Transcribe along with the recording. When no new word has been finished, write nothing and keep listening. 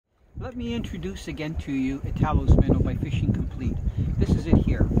Let me introduce again to you Italo's minnow by Fishing Complete. This is it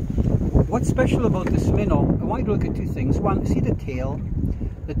here. What's special about this minnow, I want you to look at two things. One, see the tail?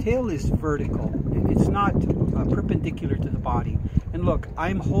 The tail is vertical. It's not perpendicular to the body. And look,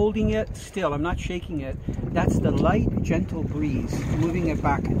 I'm holding it still. I'm not shaking it. That's the light, gentle breeze moving it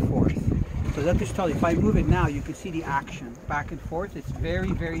back and forth. So that just tells you, if I move it now, you can see the action back and forth. It's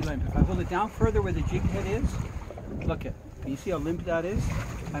very, very limp. If I hold it down further where the jig head is, look at. Can you see how limp that is?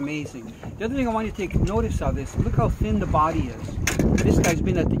 Amazing. The other thing I want you to take notice of is, look how thin the body is. This guy's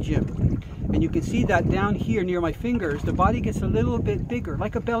been at the gym. And you can see that down here near my fingers, the body gets a little bit bigger,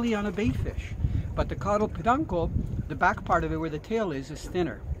 like a belly on a bait fish. But the caudal peduncle, the back part of it where the tail is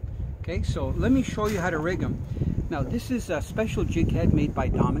thinner. Okay, so let me show you how to rig them. Now this is a special jig head made by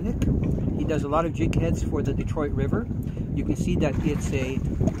Dominic. He does a lot of jig heads for the Detroit River. You can see that it's a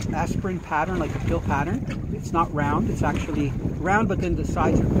aspirin pattern, like a pill pattern. It's not round, it's actually round, but then the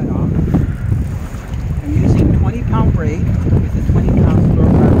sides are cut off. I'm using 20-pound braid with a 20-pound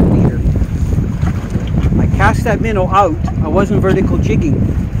fluorocarbon leader. I cast that minnow out. I wasn't vertical jigging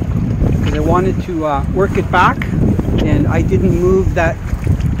because I wanted to work it back, and I didn't move that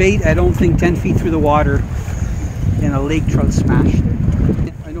bait, I don't think, 10 feet through the water, and a lake trout smashed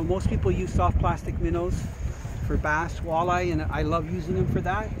it. I know most people use soft plastic minnows for bass, walleye, and I love using them for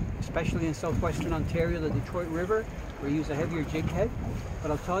that, especially in southwestern Ontario, the Detroit River, where you use a heavier jig head. But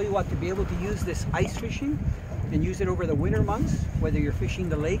I'll tell you what, to be able to use this ice fishing and use it over the winter months, whether you're fishing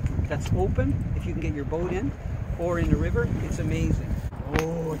the lake that's open, if you can get your boat in, or in the river, it's amazing.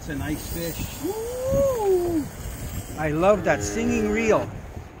 Oh, it's a nice fish. Woo! I love that singing reel.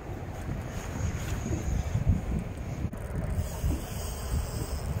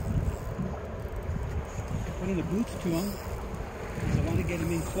 Putting the boots to him because I want to get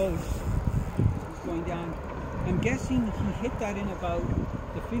him in close. He's going down. I'm guessing he hit that in about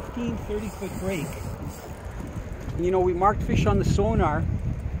the 15-30 foot break. And, you know, we marked fish on the sonar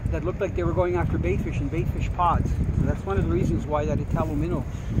that looked like they were going after bait fish and bait fish pods. So that's one of the reasons why that Italo minnow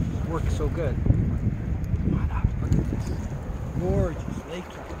works so good. Come on out, look at this. Gorgeous lake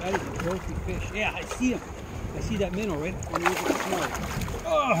trout. That is a trophy fish. Yeah, I see him. I see that minnow right on the edge of the snow.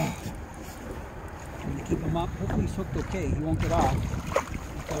 Oh! I'm going to keep him up. Hopefully he's hooked okay. He won't get off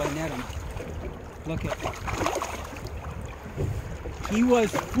until I net him. Look at he was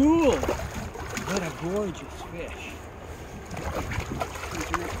fooled. What a gorgeous fish.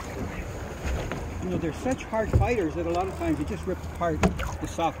 You know, they're such hard fighters that a lot of times it just rips apart the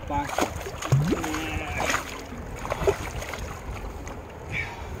soft plastic.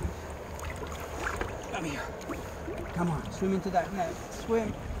 Come here. Come on, swim into that net.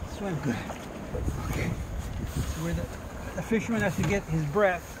 Swim. Swim. Good. Okay. So where the fisherman has to get his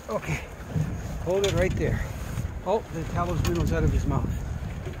breath. Okay. Hold it right there. Oh, the Italo's minnow's out of his mouth,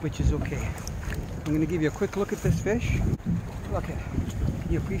 which is okay. I'm going to give you a quick look at this fish. Look at it.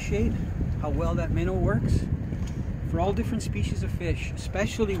 Can you appreciate how well that minnow works? For all different species of fish,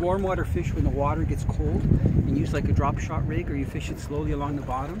 especially warm water fish when the water gets cold and use like a drop shot rig, or you fish it slowly along the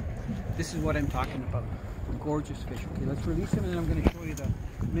bottom, this is what I'm talking about. Gorgeous fish. Okay, let's release him and then I'm going to show you the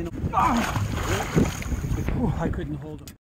minnow. Oh, I couldn't hold him.